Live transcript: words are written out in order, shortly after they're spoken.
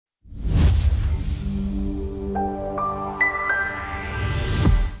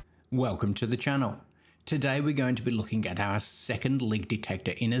Welcome to the channel. Today we're going to be looking at our second leak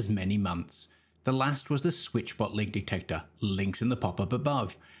detector in as many months. The last was the switch bot leak detector, links in the pop-up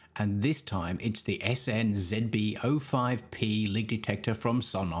above, and this time it's the SNZB-05P leak detector from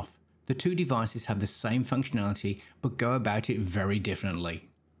Sonoff. The two devices have the same functionality but go about it very differently.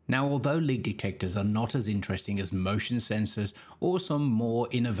 Now, although leak detectors are not as interesting as motion sensors or some more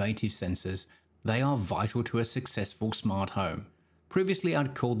innovative sensors, they are vital to a successful smart home. Previously,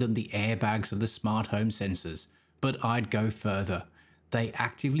 I'd called them the airbags of the smart home sensors, but I'd go further. They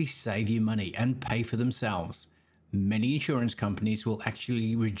actively save you money and pay for themselves. Many insurance companies will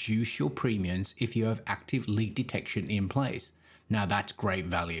actually reduce your premiums if you have active leak detection in place. Now that's great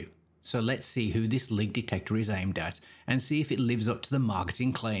value. So let's see who this leak detector is aimed at and see if it lives up to the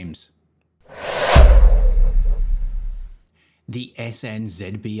marketing claims. The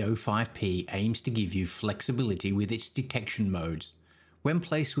SNZB-05P aims to give you flexibility with its detection modes. When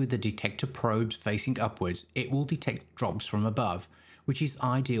placed with the detector probes facing upwards, it will detect drops from above, which is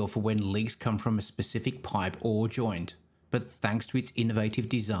ideal for when leaks come from a specific pipe or joint. But thanks to its innovative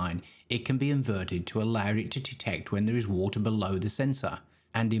design, it can be inverted to allow it to detect when there is water below the sensor.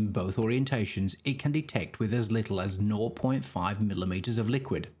 And in both orientations, it can detect with as little as 0.5 millimeters of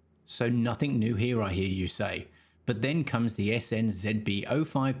liquid. So nothing new here, I hear you say. But then comes the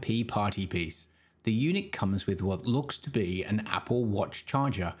SNZB-05P party piece. The unit comes with what looks to be an Apple Watch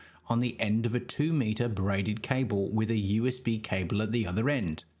charger on the end of a 2-meter braided cable with a USB cable at the other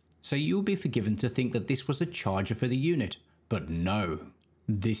end. So you'll be forgiven to think that this was a charger for the unit, but no.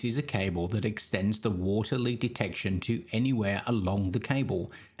 This is a cable that extends the water leak detection to anywhere along the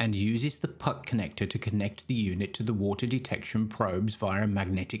cable and uses the puck connector to connect the unit to the water detection probes via a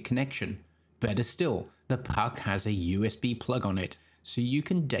magnetic connection. Better still, the puck has a USB plug on it, so you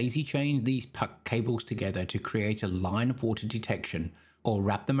can daisy chain these puck cables together to create a line of water detection, or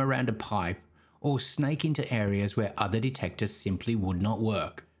wrap them around a pipe, or snake into areas where other detectors simply would not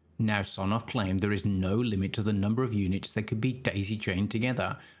work. Now, Sonoff claimed there is no limit to the number of units that could be daisy chained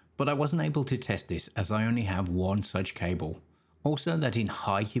together, but I wasn't able to test this as I only have one such cable. Also, that in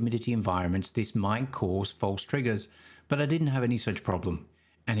high humidity environments this might cause false triggers, but I didn't have any such problem.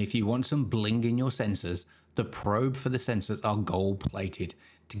 And if you want some bling in your sensors, the probe for the sensors are gold plated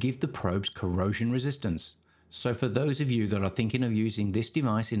to give the probes corrosion resistance. So for those of you that are thinking of using this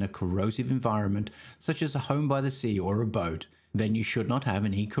device in a corrosive environment, such as a home by the sea or a boat, then you should not have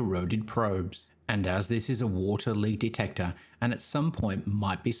any corroded probes. And as this is a water leak detector and at some point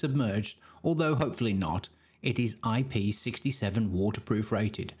might be submerged, although hopefully not, it is IP67 waterproof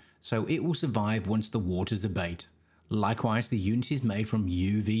rated, so it will survive once the waters abate. Likewise, the unit is made from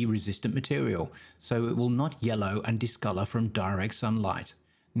UV resistant material, so it will not yellow and discolor from direct sunlight.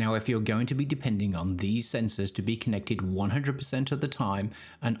 Now, if you're going to be depending on these sensors to be connected 100% of the time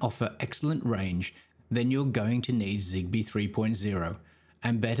and offer excellent range, then you're going to need Zigbee 3.0,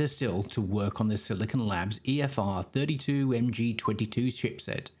 and better still to work on the Silicon Labs EFR32MQTT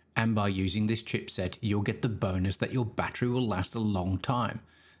chipset. And by using this chipset, you'll get the bonus that your battery will last a long time.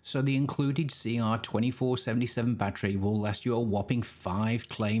 So the included CR2477 battery will last you a whopping 5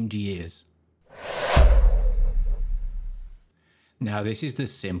 claimed years. Now, this is the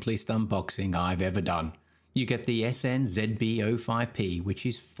simplest unboxing I've ever done. You get the SNZB-05P, which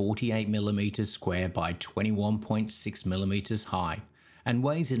is 48mm square by 21.6mm high and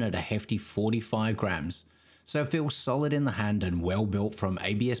weighs in at a hefty 45 grams. So it feels solid in the hand and well built from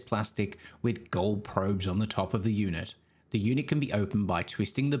ABS plastic with gold probes on the top of the unit. The unit can be opened by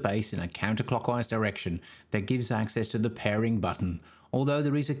twisting the base in a counterclockwise direction that gives access to the pairing button, although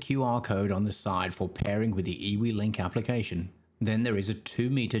there is a QR code on the side for pairing with the eWeLink application. Then there is a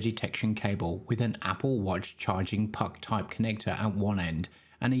 2-meter detection cable with an Apple Watch charging puck type connector at one end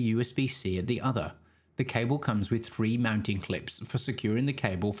and a USB-C at the other. The cable comes with 3 mounting clips for securing the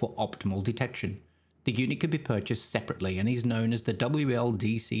cable for optimal detection. The unit can be purchased separately and is known as the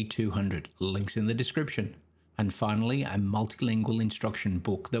WLDC200, links in the description. And finally, a multilingual instruction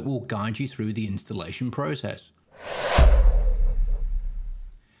book that will guide you through the installation process.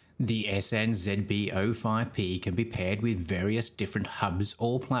 The SNZB-05P can be paired with various different hubs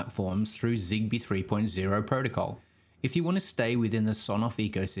or platforms through Zigbee 3.0 protocol. If you want to stay within the Sonoff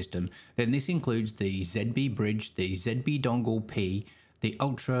ecosystem, then this includes the ZB Bridge, the ZB Dongle P, the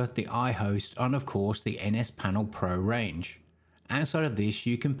Ultra, the iHost, and of course the NS Panel Pro range. Outside of this,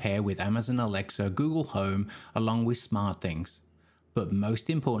 you can pair with Amazon Alexa, Google Home, along with SmartThings. But most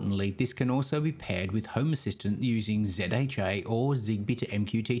importantly, this can also be paired with Home Assistant using ZHA or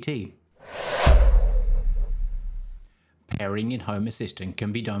Zigbee2MQTT. Pairing in Home Assistant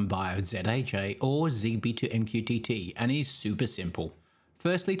can be done via ZHA or Zigbee2MQTT and is super simple.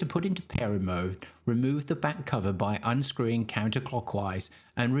 Firstly, to put into pairing mode, remove the back cover by unscrewing counterclockwise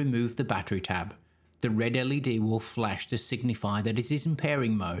and remove the battery tab. The red LED will flash to signify that it is in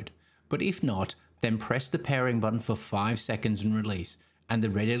pairing mode, but if not, then press the pairing button for 5 seconds and release, and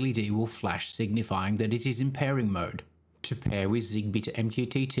the red LED will flash signifying that it is in pairing mode. To pair with Zigbee to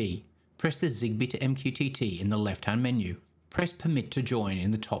MQTT, press the Zigbee to MQTT in the left-hand menu. Press Permit to Join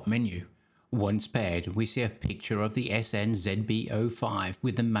in the top menu. Once paired, we see a picture of the SNZB-05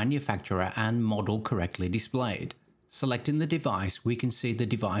 with the manufacturer and model correctly displayed. Selecting the device, we can see the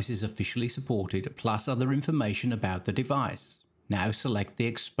device is officially supported, plus other information about the device. Now select the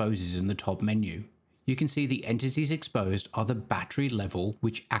exposures in the top menu. You can see the entities exposed are the battery level,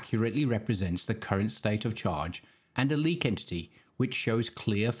 which accurately represents the current state of charge, and a leak entity, which shows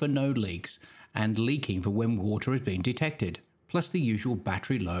clear for no leaks and leaking for when water has been detected, plus the usual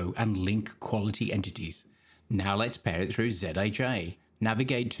battery low and link quality entities. Now let's pair it through ZHA.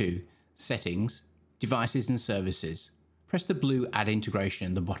 Navigate to Settings, Devices and Services. Press the blue Add Integration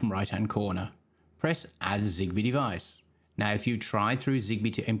in the bottom right hand corner. Press Add Zigbee Device. Now if you tried through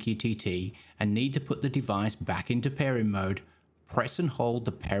Zigbee to MQTT and need to put the device back into pairing mode, press and hold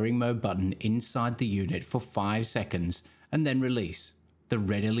the pairing mode button inside the unit for 5 seconds and then release. The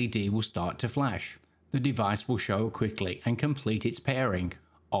red LED will start to flash. The device will show quickly and complete its pairing.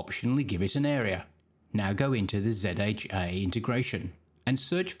 Optionally give it an area. Now go into the ZHA integration and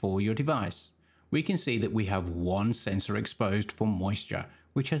search for your device. We can see that we have one sensor exposed for moisture,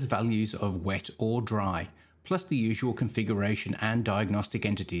 which has values of wet or dry, plus the usual configuration and diagnostic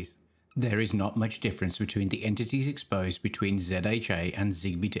entities. There is not much difference between the entities exposed between ZHA and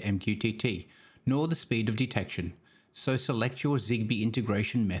Zigbee to MQTT, nor the speed of detection. So select your Zigbee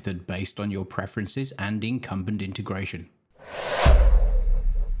integration method based on your preferences and incumbent integration.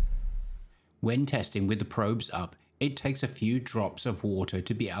 When testing with the probes up, it takes a few drops of water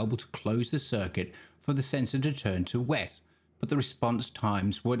to be able to close the circuit for the sensor to turn to wet, but the response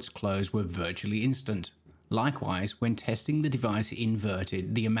times once closed were virtually instant. Likewise, when testing the device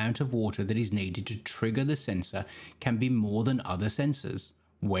inverted, the amount of water that is needed to trigger the sensor can be more than other sensors.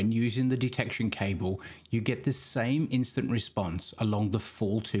 When using the detection cable, you get the same instant response along the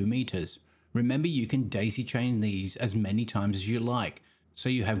full 2 meters. Remember, you can daisy chain these as many times as you like, so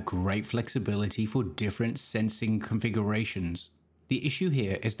you have great flexibility for different sensing configurations. The issue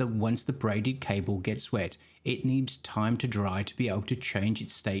here is that once the braided cable gets wet, it needs time to dry to be able to change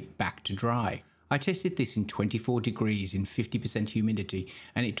its state back to dry. I tested this in 24 degrees in 50% humidity,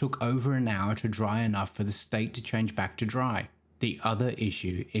 and it took over an hour to dry enough for the state to change back to dry. The other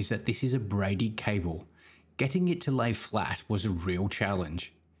issue is that this is a braided cable. Getting it to lay flat was a real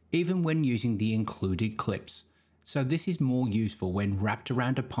challenge, even when using the included clips. So this is more useful when wrapped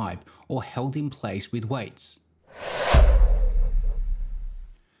around a pipe or held in place with weights.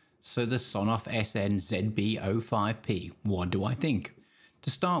 So the Sonoff SNZB-05P, what do I think? To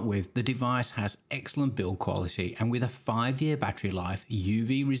start with, the device has excellent build quality, and with a 5-year battery life,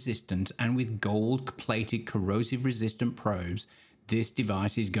 UV resistant, and with gold plated corrosive resistant probes, this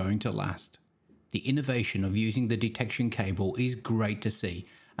device is going to last. The innovation of using the detection cable is great to see,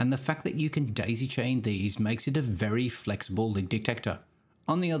 and the fact that you can daisy chain these makes it a very flexible leak detector.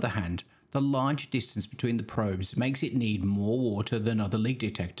 On the other hand, the large distance between the probes makes it need more water than other leak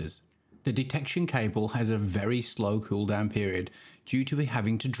detectors. The detection cable has a very slow cooldown period due to it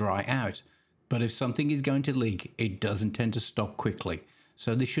having to dry out, but if something is going to leak, it doesn't tend to stop quickly,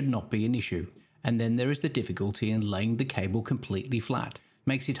 so this should not be an issue. And then there is the difficulty in laying the cable completely flat.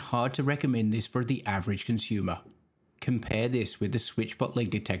 Makes it hard to recommend this for the average consumer. Compare this with the SwitchBot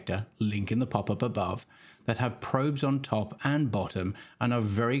leak detector, link in the pop-up above, that have probes on top and bottom and are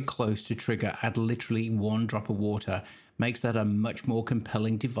very close to trigger at literally 1 drop of water. Makes that a much more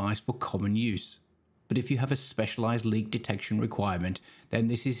compelling device for common use. But if you have a specialized leak detection requirement, then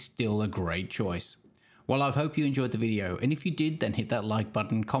this is still a great choice. Well, I hope you enjoyed the video, and if you did, then hit that like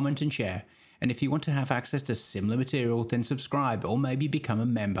button, comment and share. And if you want to have access to similar material, then subscribe or maybe become a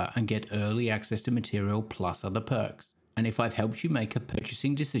member and get early access to material plus other perks. And if I've helped you make a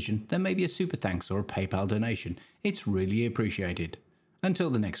purchasing decision, then maybe a super thanks or a PayPal donation. It's really appreciated. Until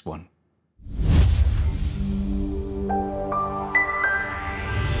the next one.